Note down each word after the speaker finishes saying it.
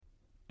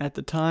At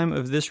the time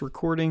of this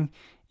recording,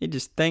 it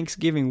is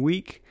Thanksgiving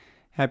week.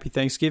 Happy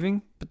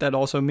Thanksgiving, but that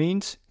also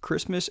means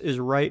Christmas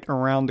is right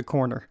around the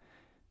corner.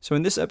 So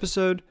in this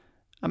episode,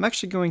 I'm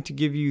actually going to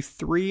give you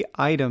 3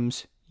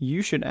 items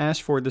you should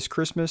ask for this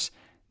Christmas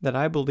that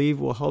I believe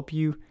will help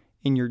you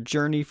in your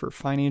journey for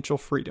financial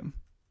freedom.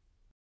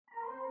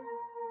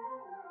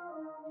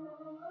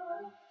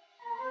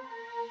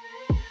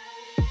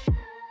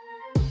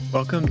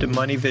 Welcome to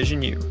Money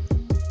Vision U.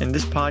 In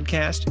this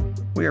podcast,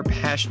 we are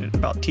passionate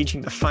about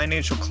teaching the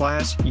financial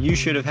class you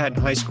should have had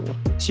in high school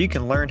so you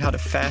can learn how to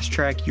fast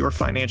track your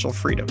financial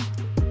freedom.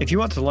 If you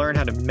want to learn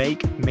how to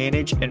make,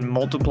 manage, and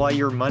multiply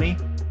your money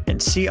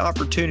and see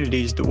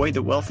opportunities the way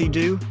the wealthy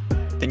do,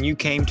 then you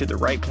came to the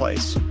right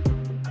place.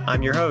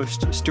 I'm your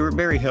host, Stuart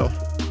Berryhill.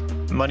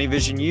 Money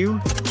Vision U,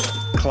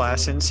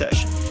 class in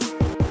session.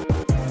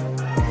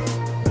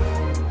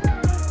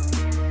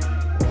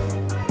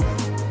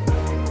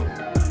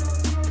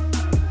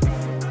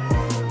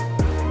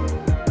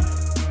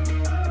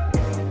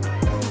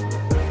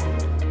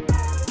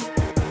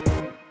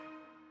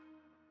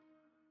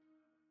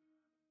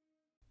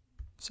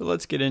 So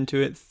let's get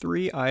into it.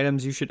 3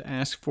 items you should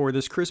ask for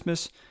this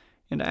Christmas,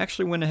 and I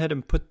actually went ahead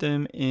and put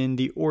them in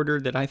the order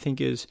that I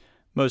think is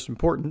most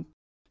important.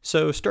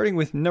 So starting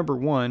with number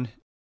 1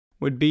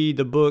 would be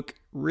the book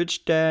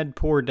Rich Dad,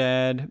 Poor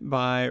Dad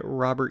by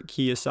Robert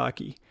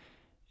Kiyosaki.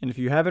 And if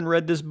you haven't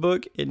read this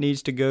book, it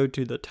needs to go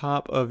to the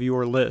top of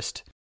your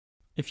list.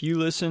 If you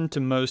listen to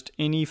most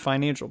any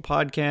financial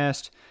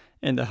podcast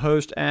and the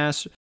host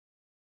asks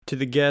to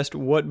the guest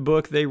what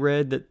book they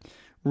read that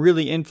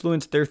really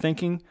influenced their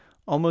thinking,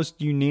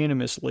 almost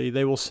unanimously,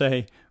 they will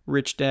say,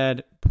 Rich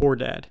Dad, Poor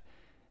Dad.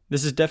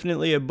 This is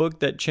definitely a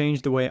book that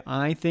changed the way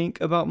I think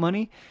about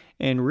money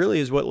and really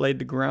is what laid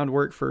the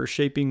groundwork for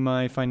shaping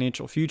my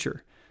financial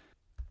future.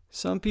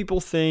 Some people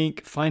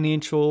think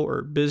financial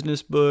or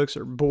business books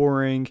are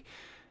boring,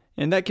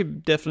 and that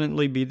could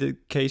definitely be the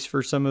case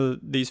for some of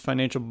these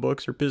financial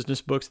books or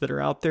business books that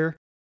are out there.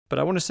 But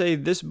I want to say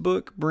this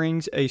book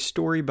brings a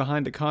story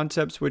behind the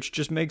concepts, which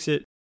just makes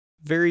it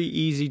very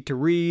easy to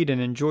read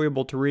and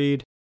enjoyable to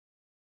read.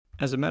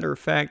 As a matter of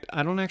fact,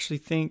 I don't actually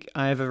think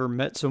I have ever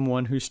met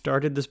someone who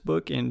started this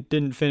book and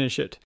didn't finish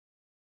it.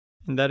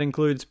 And that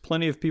includes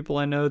plenty of people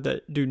I know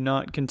that do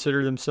not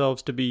consider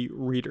themselves to be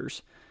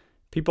readers.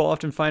 People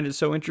often find it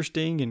so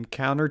interesting and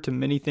counter to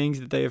many things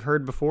that they have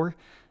heard before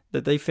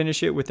that they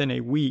finish it within a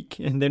week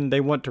and then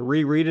they want to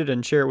reread it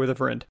and share it with a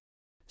friend.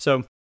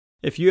 So,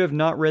 if you have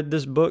not read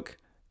this book,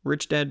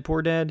 Rich Dad,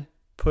 Poor Dad,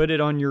 put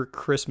it on your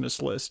Christmas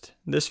list.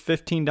 This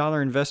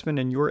 $15 investment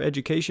in your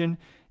education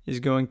is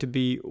going to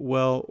be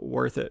well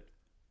worth it.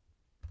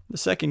 The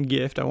second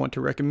gift I want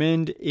to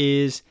recommend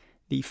is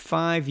the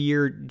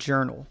 5-year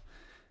journal.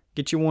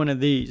 Get you one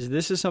of these.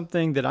 This is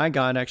something that I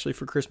got actually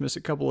for Christmas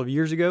a couple of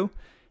years ago,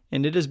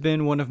 and it has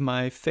been one of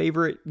my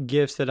favorite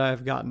gifts that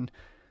I've gotten.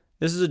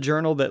 This is a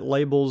journal that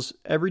labels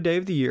every day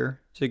of the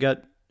year, so you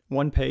got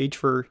one page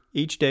for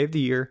each day of the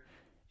year,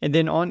 and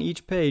then on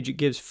each page it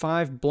gives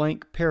 5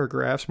 blank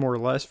paragraphs, more or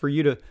less, for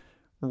you to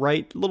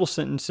write little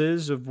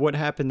sentences of what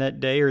happened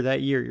that day or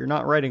that year. You're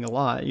not writing a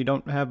lot. You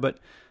don't have but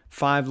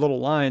 5 little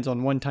lines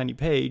on one tiny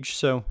page,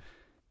 so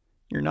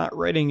you're not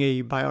writing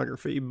a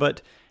biography.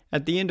 But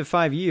at the end of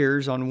 5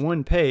 years, on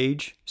one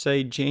page,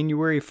 say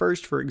January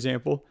 1st, for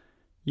example,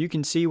 you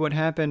can see what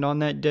happened on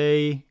that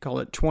day, call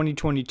it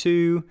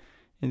 2022,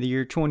 in the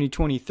year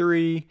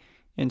 2023,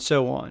 and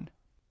so on.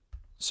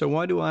 So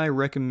why do I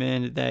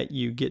recommend that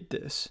you get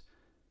this?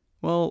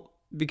 Well,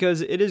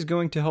 because it is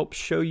going to help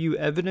show you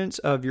evidence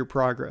of your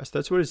progress.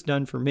 That's what it's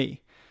done for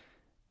me.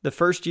 The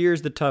first year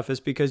is the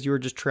toughest because you are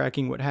just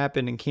tracking what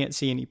happened and can't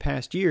see any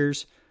past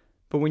years.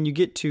 But when you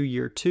get to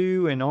year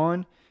 2 and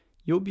on,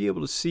 you'll be able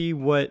to see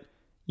what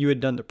you had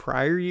done the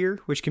prior year,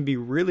 which can be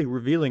really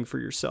revealing for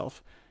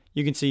yourself.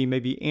 You can see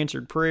maybe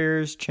answered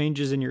prayers,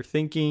 changes in your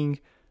thinking,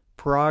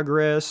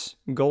 progress,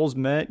 goals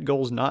met,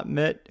 goals not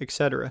met,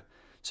 etc.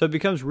 So it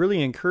becomes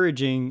really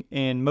encouraging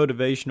and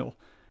motivational.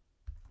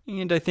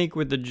 And I think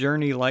with a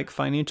journey like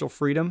financial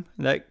freedom,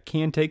 that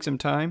can take some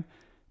time.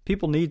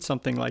 People need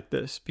something like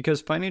this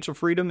because financial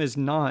freedom is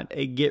not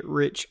a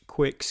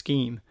get-rich-quick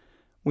scheme.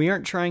 We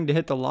aren't trying to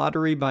hit the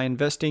lottery by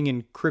investing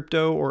in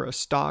crypto or a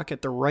stock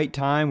at the right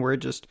time where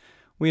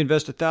we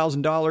invest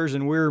 $1,000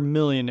 and we're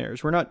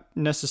millionaires. We're not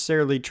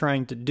necessarily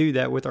trying to do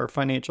that with our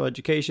financial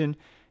education.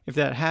 If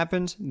that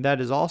happens,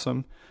 that is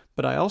awesome.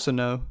 But I also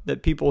know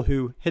that people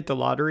who hit the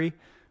lottery,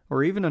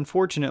 or even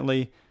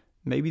unfortunately,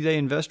 maybe they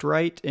invest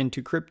right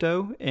into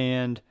crypto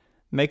and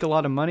make a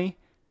lot of money.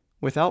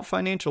 Without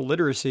financial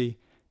literacy,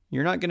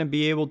 you're not going to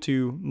be able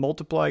to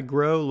multiply,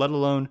 grow, let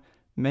alone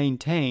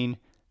maintain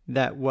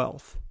that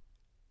wealth.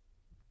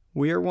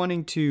 We are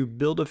wanting to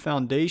build a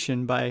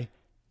foundation by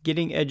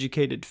getting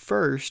educated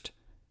first,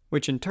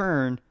 which in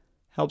turn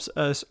helps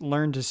us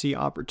learn to see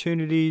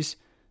opportunities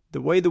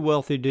the way the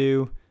wealthy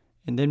do,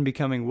 and then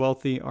becoming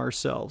wealthy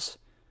ourselves.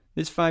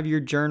 This 5-year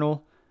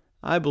journal,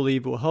 I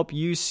believe, will help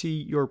you see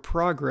your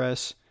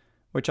progress,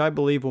 which I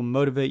believe will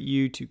motivate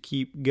you to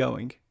keep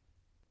going.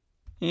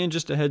 And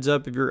just a heads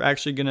up, if you're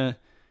actually going to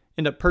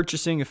end up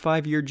purchasing a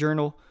 5-year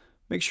journal,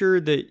 make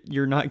sure that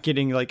you're not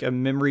getting like a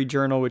memory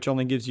journal, which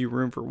only gives you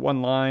room for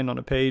one line on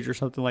a page or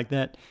something like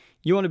that.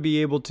 You want to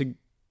be able to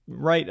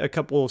write a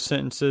couple of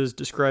sentences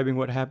describing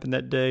what happened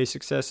that day,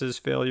 successes,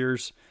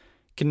 failures,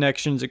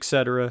 connections,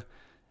 etc.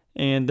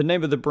 And the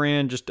name of the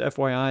brand, just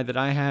FYI, that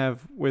I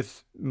have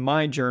with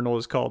my journal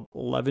is called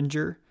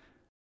Levenger.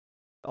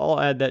 I'll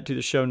add that to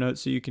the show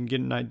notes so you can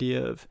get an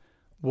idea of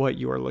what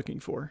you are looking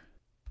for.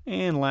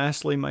 And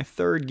lastly, my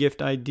third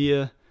gift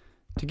idea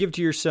to give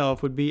to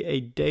yourself would be a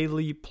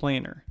daily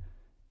planner.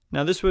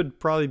 Now, this would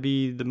probably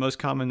be the most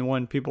common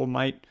one people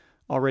might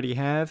already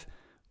have.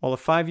 While a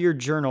 5-year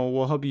journal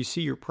will help you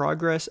see your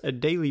progress, a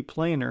daily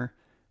planner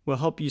will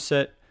help you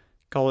set,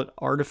 call it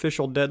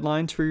artificial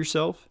deadlines for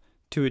yourself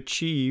to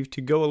achieve,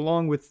 to go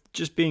along with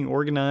just being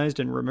organized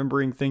and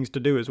remembering things to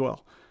do as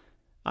well.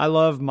 I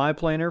love my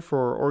planner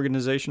for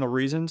organizational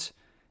reasons,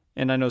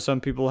 and I know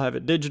some people have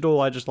it digital.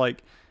 I just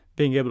like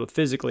being able to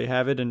physically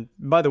have it. And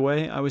by the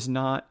way, I was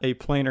not a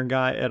planner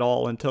guy at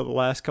all until the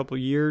last couple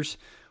of years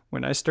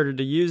when I started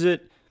to use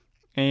it,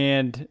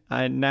 and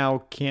I now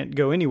can't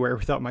go anywhere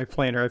without my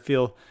planner. I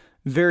feel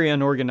very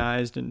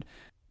unorganized and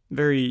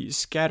very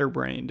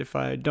scatterbrained if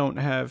I don't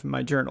have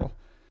my journal.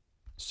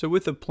 So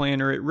with a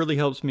planner, it really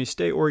helps me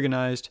stay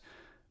organized,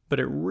 but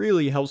it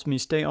really helps me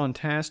stay on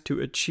task to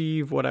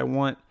achieve what I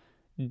want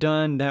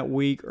done that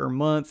week or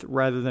month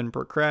rather than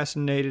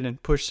procrastinate it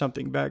and push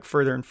something back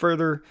further and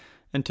further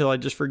until I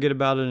just forget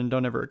about it and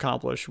don't ever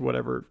accomplish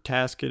whatever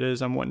task it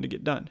is I'm wanting to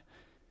get done.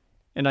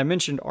 And I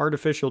mentioned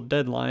artificial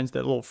deadlines,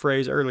 that little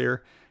phrase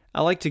earlier.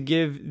 I like to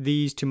give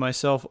these to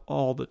myself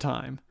all the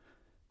time.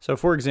 So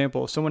for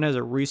example, if someone has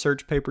a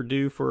research paper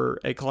due for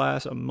a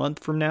class a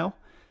month from now,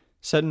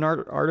 set an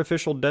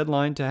artificial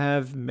deadline to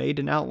have made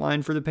an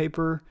outline for the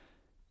paper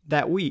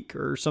that week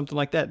or something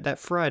like that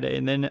Friday,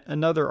 and then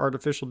another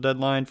artificial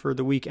deadline for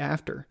the week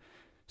after.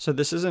 So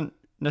this isn't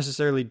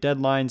necessarily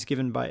deadlines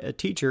given by a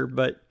teacher,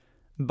 but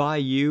by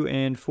you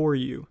and for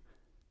you.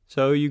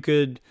 So you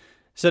could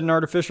set an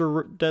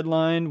artificial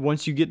deadline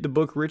once you get the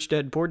book Rich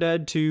Dad Poor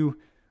Dad to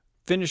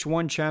finish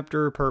one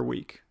chapter per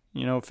week.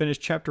 Finish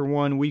chapter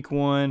 1, week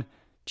 1,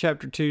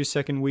 chapter 2,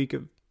 second week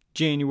of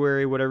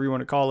January, whatever you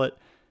want to call it.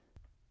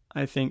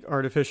 I think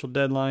artificial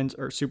deadlines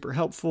are super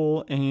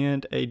helpful,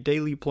 and a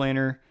daily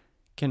planner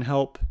can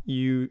help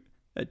you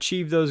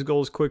achieve those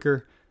goals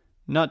quicker,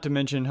 not to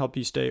mention help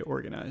you stay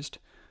organized.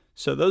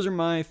 So those are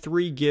my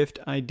 3 gift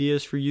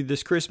ideas for you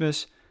this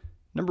Christmas.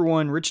 Number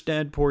 1, Rich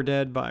Dad Poor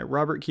Dad by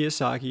Robert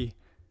Kiyosaki.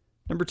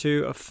 Number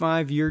 2, a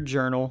 5-year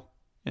journal.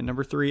 And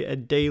number 3, a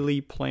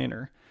daily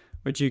planner,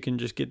 which you can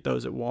just get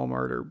those at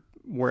Walmart or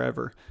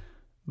wherever.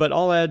 But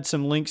I'll add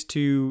some links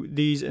to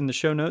these in the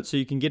show notes so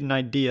you can get an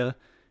idea.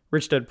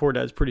 Rich Dad Poor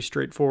Dad is pretty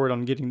straightforward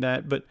on getting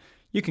that, but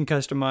you can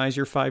customize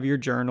your 5-year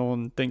journal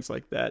and things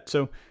like that.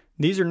 So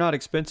these are not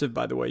expensive,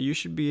 by the way. You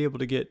should be able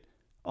to get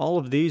all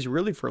of these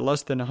really for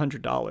less than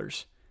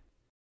 $100.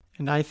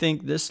 And I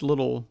think this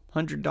little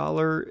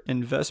 $100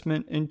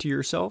 investment into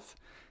yourself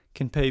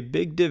can pay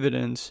big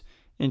dividends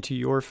into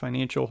your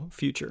financial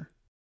future.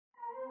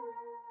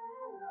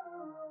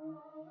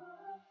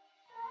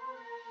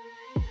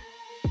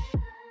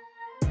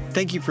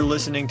 Thank you for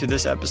listening to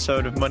this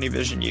episode of Money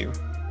Vision U.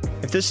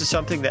 If this is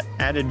something that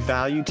added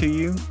value to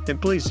you, then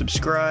please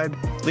subscribe,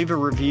 leave a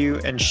review,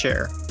 and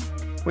share.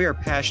 We are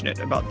passionate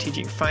about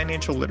teaching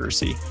financial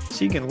literacy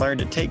so you can learn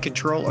to take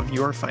control of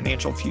your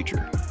financial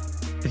future.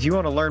 If you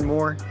want to learn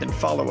more, then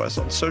follow us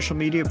on social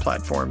media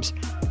platforms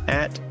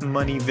at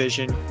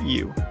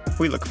MoneyVisionU.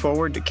 We look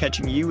forward to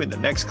catching you in the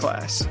next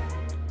class.